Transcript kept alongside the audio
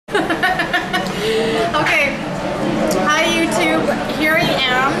Okay. Hi YouTube. Here I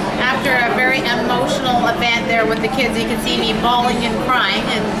am after a very emotional event there with the kids. You can see me bawling and crying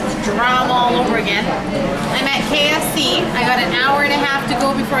and drama all over again. I'm at KFC. I got an hour and a half to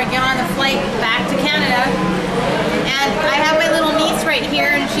go before I get on the flight back to Canada. And I have my little niece right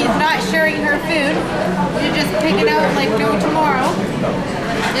here and she's not sharing her food. You just pick it out like no tomorrow.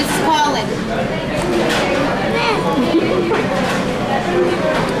 This is Colin.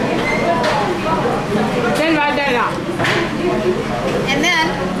 And then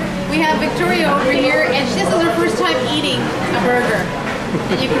we have Victoria over here, and this is her first time eating a burger.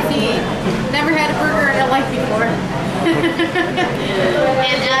 And you can see, never had a burger in her life before.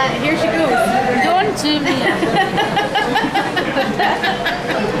 And here she goes. Don't do me.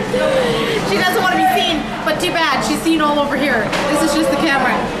 She doesn't want to be seen, but too bad. She's seen all over here. This is just the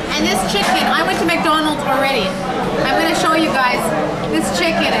camera. And this chicken, I went to McDonald's already. I'm going to show you guys. This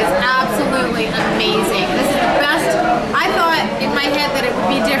chicken is absolutely amazing. This is the best. I thought in my head that it would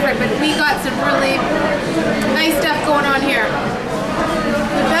be different, but we got some really nice stuff going on here.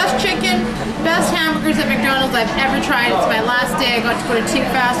 The best chicken, best hamburgers at McDonald's I've ever tried. It's my last day. I got to go to 2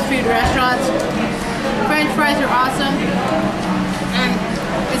 fast food restaurants. French fries are awesome. And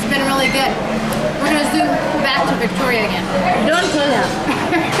it's been really good. We're going to zoom back to Victoria again. Don't do that.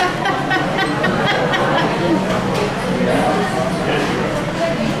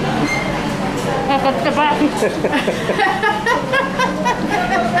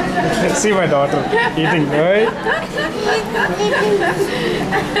 See my daughter eating, right?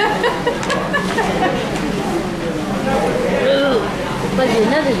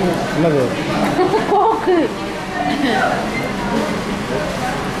 Another.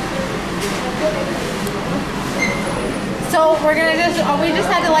 So we're gonna we just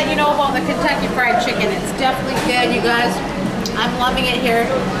had to let you know about the Kentucky Fried Chicken. It's definitely good, you guys. I'm loving it here.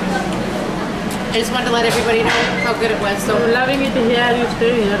 I just wanted to let everybody know how good it was. So I'm loving it here, you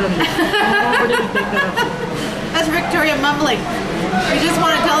stay here only. Nobody will take care of it. That's Victoria mumbling. We just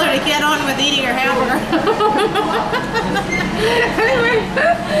want to tell her to get on with eating her hamburger. Anyway,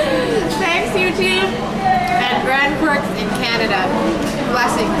 thanks YouTube and Grand Perks in Canada.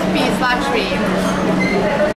 Blessings. Peace, Lakshmi.